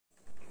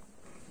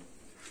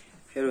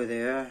Hello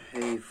there,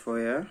 hey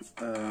Foya.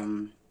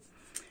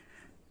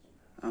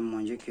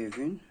 I'm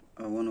Kevin,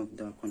 one of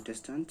the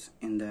contestants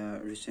in the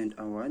recent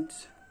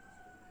awards.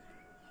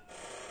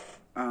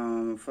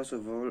 First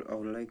of all, I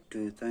would like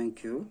to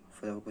thank you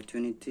for the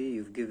opportunity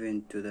you've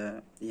given to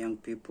the young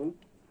people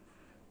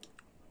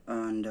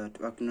and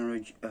to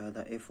acknowledge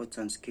the efforts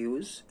and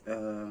skills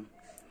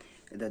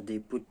that they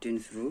put in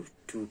through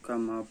to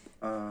come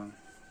up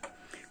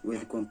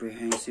with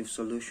comprehensive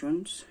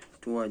solutions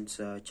towards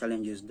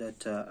challenges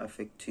that are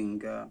affecting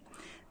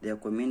their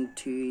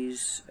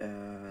communities,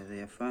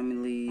 their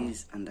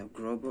families, and the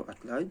global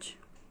at large.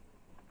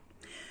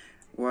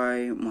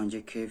 Why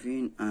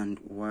Kevin and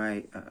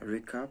why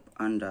Recap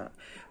under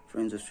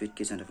Friends of Sweet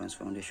Kids and Advanced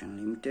Foundation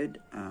Limited?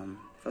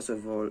 First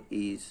of all,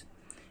 is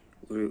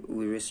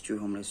we rescue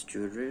homeless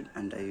children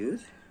and the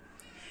youth,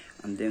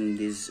 and then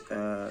these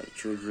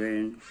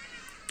children,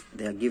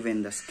 they are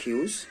given the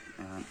skills,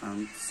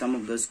 and some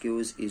of those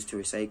skills is to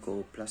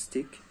recycle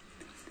plastic.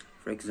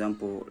 For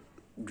example,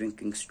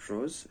 drinking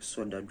straws,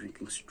 soda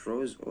drinking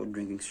straws or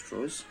drinking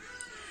straws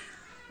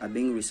are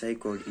being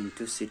recycled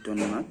into sit-on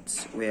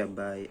mats,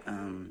 whereby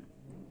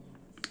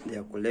they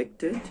are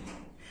collected,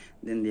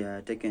 then they are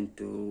taken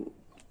to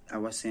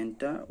our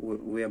center,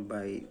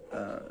 whereby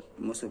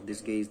most of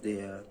these guys,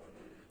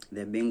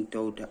 they're being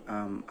taught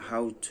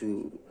how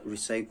to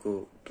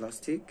recycle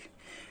plastic.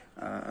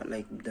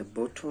 Like the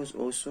bottles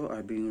also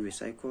are being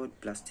recycled,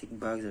 plastic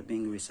bags are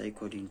being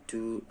recycled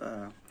into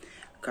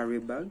carry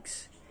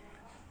bags.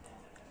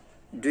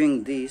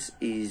 Doing this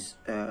is,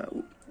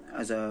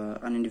 as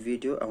an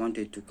individual, I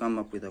wanted to come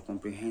up with a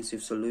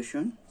comprehensive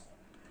solution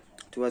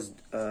towards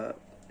the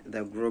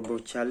global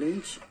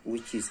challenge,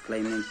 which is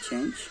climate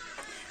change,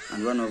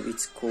 and one of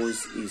its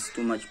causes is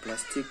too much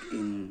plastic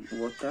in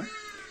water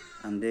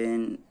and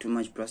then too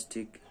much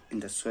plastic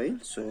in the soil.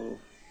 So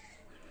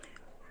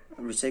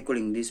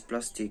recycling this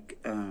plastic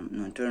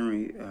not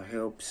only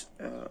helps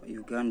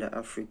Uganda,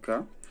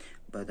 Africa,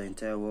 but the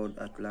entire world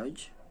at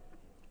large.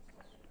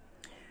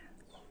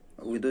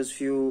 With those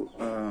few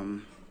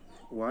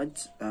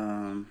words,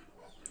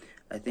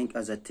 I think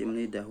as a team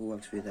leader who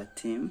works with a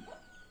team,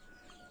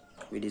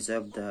 we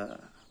deserve the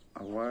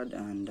award,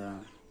 and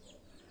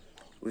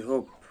we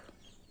hope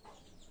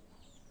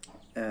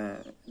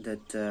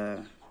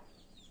that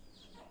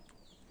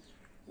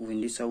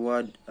when this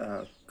award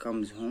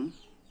comes home,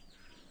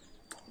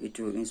 it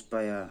will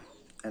inspire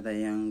other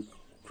young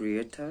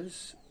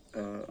creators,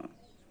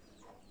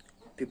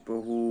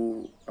 people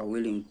who are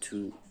willing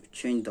to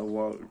change the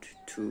world,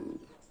 to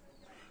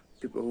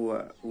people who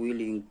are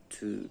willing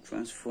to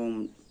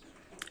transform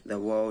the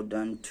world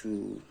and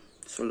to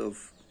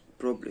solve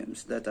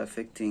problems that are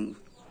affecting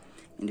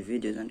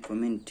individuals and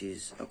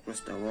communities across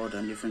the world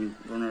and different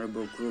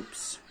vulnerable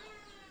groups.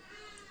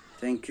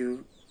 Thank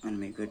you, and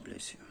may God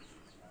bless you.